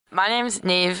My name's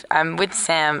Niamh. I'm with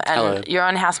Sam, and Hello. you're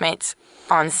on Housemates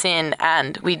on Sin,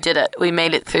 and we did it. We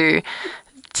made it through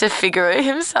to Figaro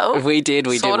himself. We did.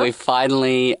 We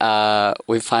finally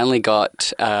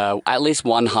got at least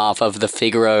one half of the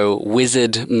Figaro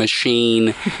wizard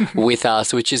machine with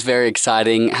us, which is very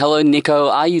exciting. Hello, Nico.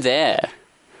 Are you there?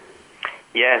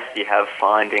 Yes, you have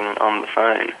Finding on the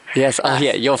phone. Yes. Oh,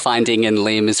 yeah. You're Finding, and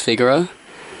Liam is Figaro.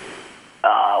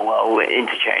 Well, we're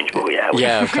interchangeable. Yeah.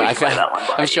 Yeah.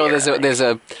 I'm sure there's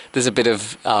a bit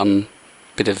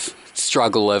of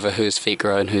struggle over who's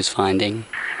Figaro and who's Finding.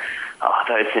 Oh,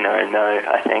 those who know,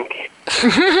 I think.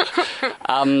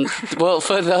 Well,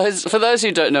 for those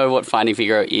who don't know what Finding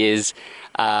Figaro is,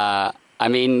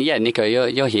 Nico,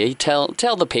 you're here.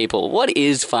 Tell the people, what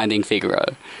is Finding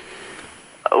Figaro?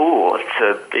 Oh, it's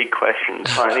a big question.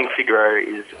 Finding Figaro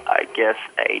is, I guess,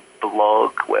 a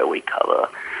blog where we cover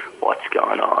what's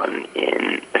going on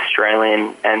in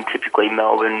Australian and typically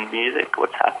Melbourne music,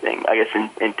 what's happening, I guess,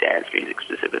 in dance music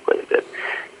specifically. But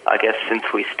I guess since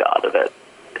we started it,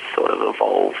 it's sort of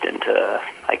evolved into,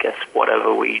 I guess,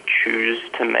 whatever we choose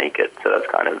to make it. So that's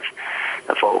kind of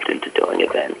evolved into doing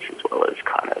events as well as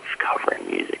kind of covering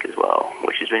music as well,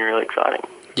 which has been really exciting.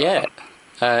 Yeah.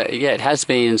 It has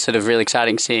been sort of really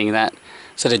exciting seeing that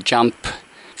sort of jump.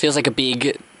 Feels like a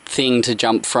big thing to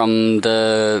jump from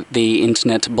the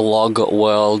internet blog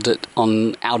world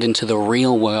out into the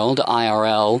real world,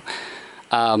 IRL.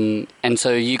 And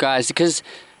so you guys, because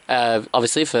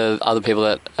obviously for other people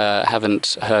that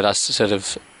haven't heard us sort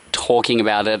of talking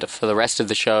about it for the rest of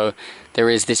the show, there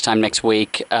is this time next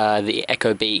week the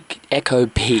Echo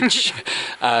Beach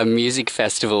Music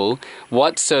Festival.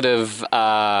 What sort of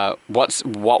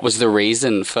what was the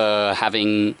reason for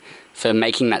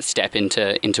making that step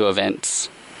into events?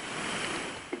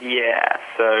 Yeah,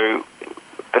 so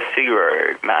the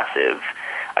Figaro massive,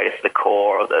 I guess the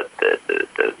core of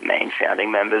the main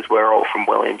founding members, we're all from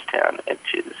Williamstown,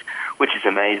 which is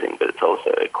amazing, but it's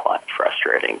also quite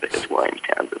frustrating because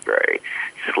Williamstown's a very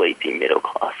sleepy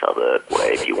middle-class suburb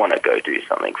where if you want to go do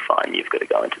something fun, you've got to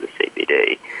go into the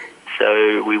CBD.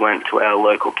 So we went to our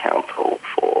local council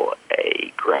for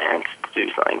a grant to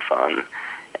do something fun,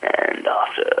 and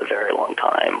after a very long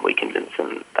time, we convinced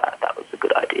them that was a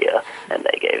good idea, and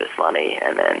they gave us money,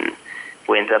 and then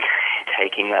we ended up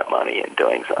taking that money and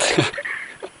doing something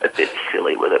a bit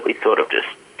silly with it. We sort of just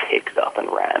picked up and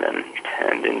ran and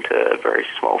turned into a very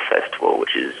small festival,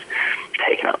 which has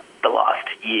taken up the last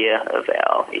year of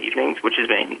our evenings, which has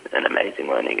been an amazing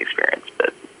learning experience,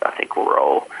 but I think we're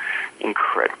all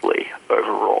incredibly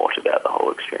overwrought about the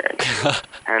whole experience.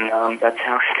 And that's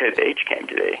how Echo Beach came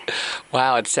to be.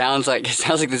 Wow, it sounds like this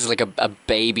is like a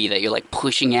baby that you're like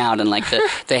pushing out, and like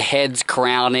the head's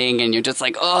crowning, and you're just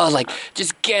like, oh, like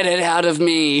just get it out of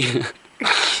me.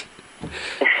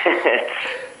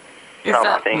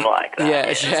 Something like that.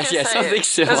 Yeah, something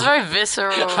similar. That's very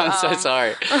visceral. I'm so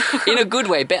sorry. In a good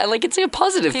way, but like it's a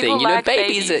positive thing. You know, like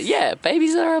babies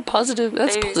are a positive.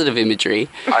 That's positive imagery.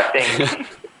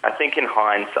 I think in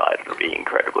hindsight it would be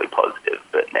incredibly positive,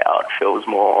 but now it feels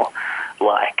more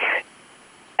like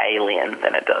alien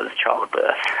than it does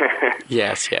childbirth.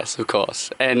 Yes, of course.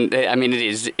 And I mean,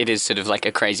 it is sort of like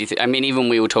a crazy thing. I mean, even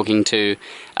we were talking to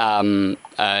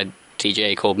a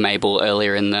DJ called Mabel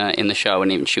earlier in the show,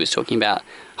 and even she was talking about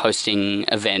hosting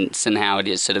events and how it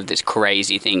is sort of this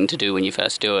crazy thing to do when you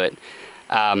first do it.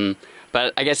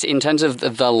 But I guess in terms of the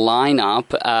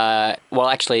lineup,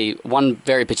 actually, one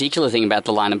very particular thing about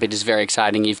the lineup, it is very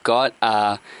exciting. You've got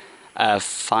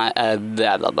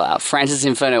Francis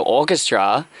Inferno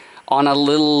Orchestra on a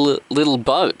little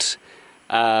boat.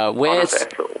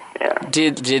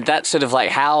 Did that sort of like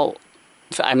how?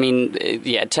 I mean,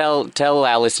 tell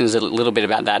our listeners a little bit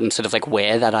about that and sort of like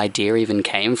where that idea even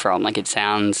came from. Like it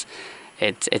sounds,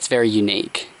 it's very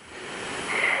unique.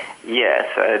 Yeah,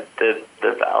 so the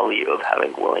value of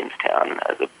having Williamstown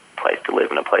as a place to live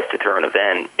and a place to throw an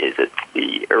event is it's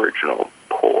the original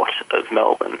port of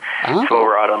Melbourne. Oh. So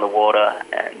we're right on the water,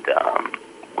 and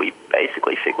we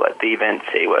basically figure like the event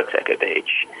Seaworks Echo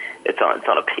Beach. It's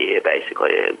on a pier,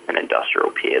 basically an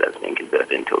industrial pier that's been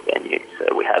converted into a venue.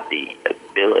 So we have the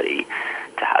ability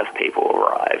to have people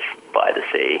arrive by the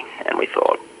sea, and we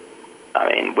thought, I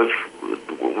mean, we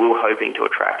were hoping to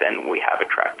attract, and we have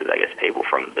attracted, I guess, people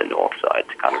from the north side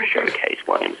to kind of showcase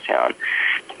Williamstown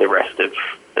to the rest of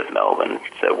Melbourne.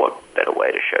 So what better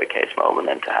way to showcase Melbourne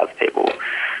than to have people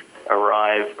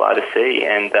arrive by the sea?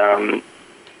 And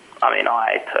I mean,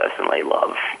 I personally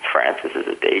love Francis as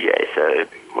a DJ, so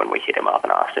when we hit him up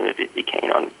and asked him if he'd be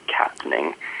keen on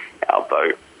captaining our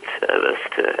boat service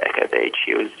to Echo Beach,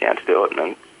 he was down to do it,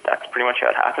 and that's pretty much how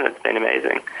it happened. It's been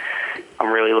amazing.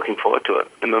 I'm really looking forward to it.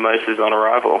 The mimosa's on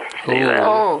arrival. See you then.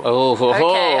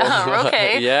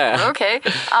 Okay. Yeah. Okay.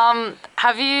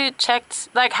 Have you checked,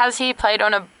 like, has he played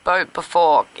on a boat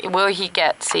before? Will he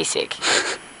get seasick?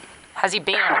 Has he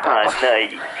been on a boat before? No,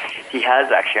 he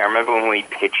has actually. I remember when we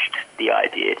pitched the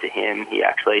idea to him, he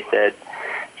actually said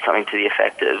something to the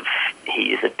effect of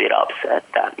he is a bit upset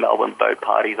that Melbourne boat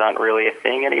parties aren't really a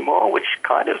thing anymore, which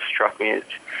kind of struck me as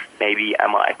maybe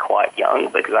am I quite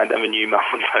young, because I never knew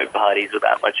Melbourne boat parties were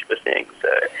that much of a thing. So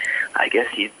I guess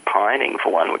he's pining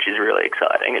for one, which is really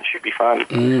exciting. It should be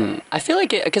fun. I feel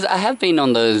like it, because I have been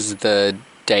on the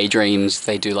Daydreams.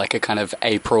 They do like a kind of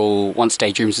April, once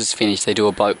Daydreams is finished, they do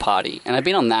a boat party. And I've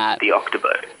been on that. The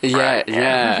Octoboat. Yeah, right?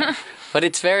 yeah. But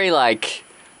it's very like,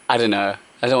 I don't know.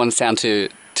 I don't want to sound too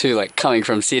like coming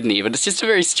from Sydney, but it's just a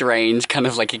very strange kind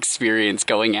of like experience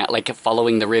going out, like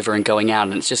following the river and going out,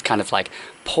 and it's just kind of like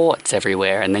ports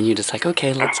everywhere, and then you're just like,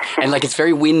 okay, and like it's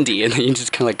very windy, and then you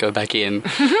just kind of like go back in.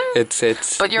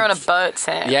 It's. But you're on a boat,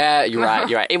 Sam. Yeah, you're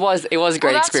right. It was a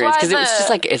great experience because it was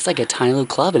just like it's like a tiny little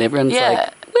club, and everyone's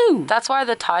like, woo. That's why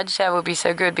the tide share would be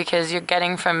so good, because you're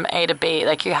getting from A to B.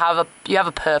 Like you have a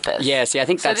purpose. Yeah, see, I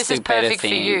think that's the better thing. So this is perfect for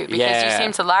you, because you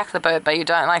seem to like the boat, but you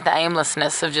don't like the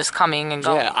aimlessness of just coming and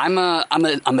going. Yeah, I'm a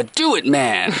do it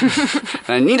man, and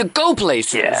I need to go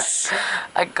places. Yeah.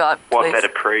 I got what better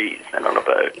prees than on a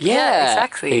boat? Yeah,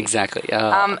 exactly.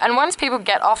 Oh. And once people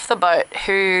get off the boat,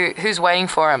 who's waiting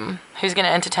for them? Who's going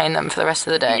to entertain them for the rest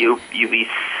of the day? You'll be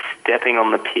stepping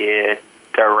on the pier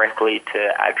directly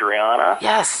to Adriana.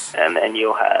 Yes. And then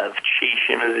you'll have Chi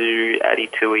Shimizu, Adi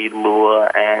Tui,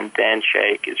 Lua, and Dan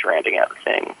Shake is rounding out the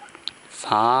thing.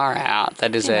 Far out.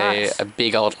 That is nice. a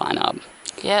big old lineup.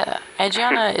 Yeah.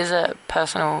 Adriana is a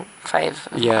personal fave.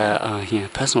 Yeah,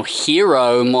 personal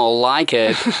hero, more like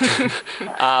it.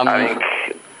 I think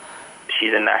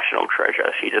she's a national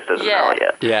treasure. She just doesn't know it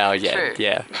yet. True.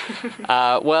 Yeah.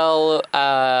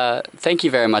 Thank you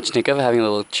very much, Nico, for having a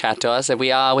little chat to us. We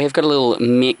have got a little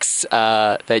mix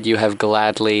that you have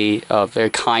gladly, very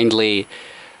kindly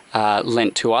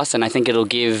lent to us, and I think it'll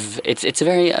give. It's a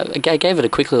very. I gave it a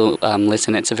quick little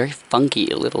listen. It's a very funky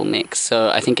little mix, so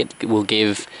I think it will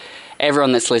give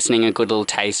everyone that's listening a good little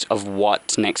taste of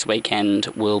what next weekend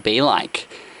will be like.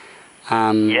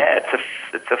 Yeah,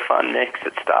 it's a fun mix.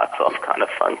 It starts off kind of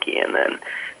funky, and then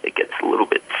it gets a little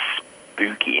bit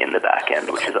spooky in the back end,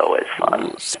 which is always fun.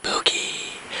 Ooh,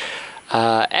 spooky.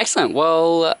 Excellent.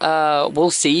 Well,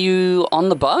 we'll see you on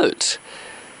the boat.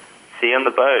 See you on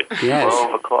the boat. Yes.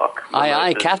 12 o'clock.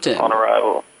 Aye, Captain. On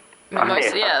arrival.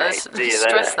 Mimosas, let's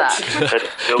stress that.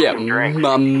 Yeah,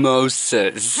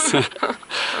 mimosas.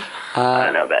 I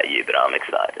don't know about you, but I'm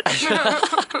excited.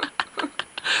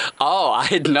 Oh, I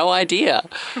had no idea.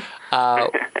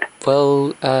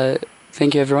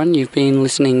 Thank you, everyone. You've been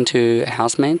listening to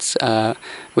Housemates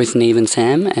with Niamh and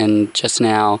Sam, and just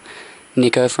now,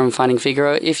 Nico from Finding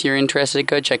Figaro. If you're interested,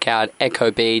 go check out Echo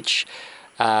Beach.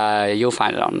 You'll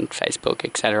find it on Facebook,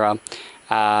 etc.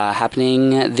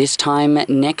 Happening this time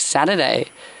next Saturday.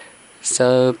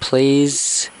 So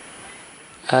please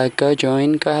go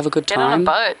join, go have a good time. Get on a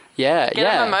boat. Yeah,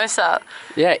 Get a mimosa.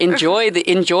 Yeah, enjoy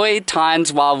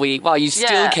times while you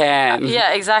still can.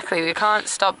 Yeah, exactly. We can't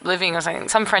stop living or something.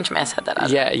 Some French man said that.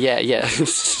 Yeah.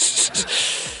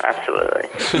 Absolutely.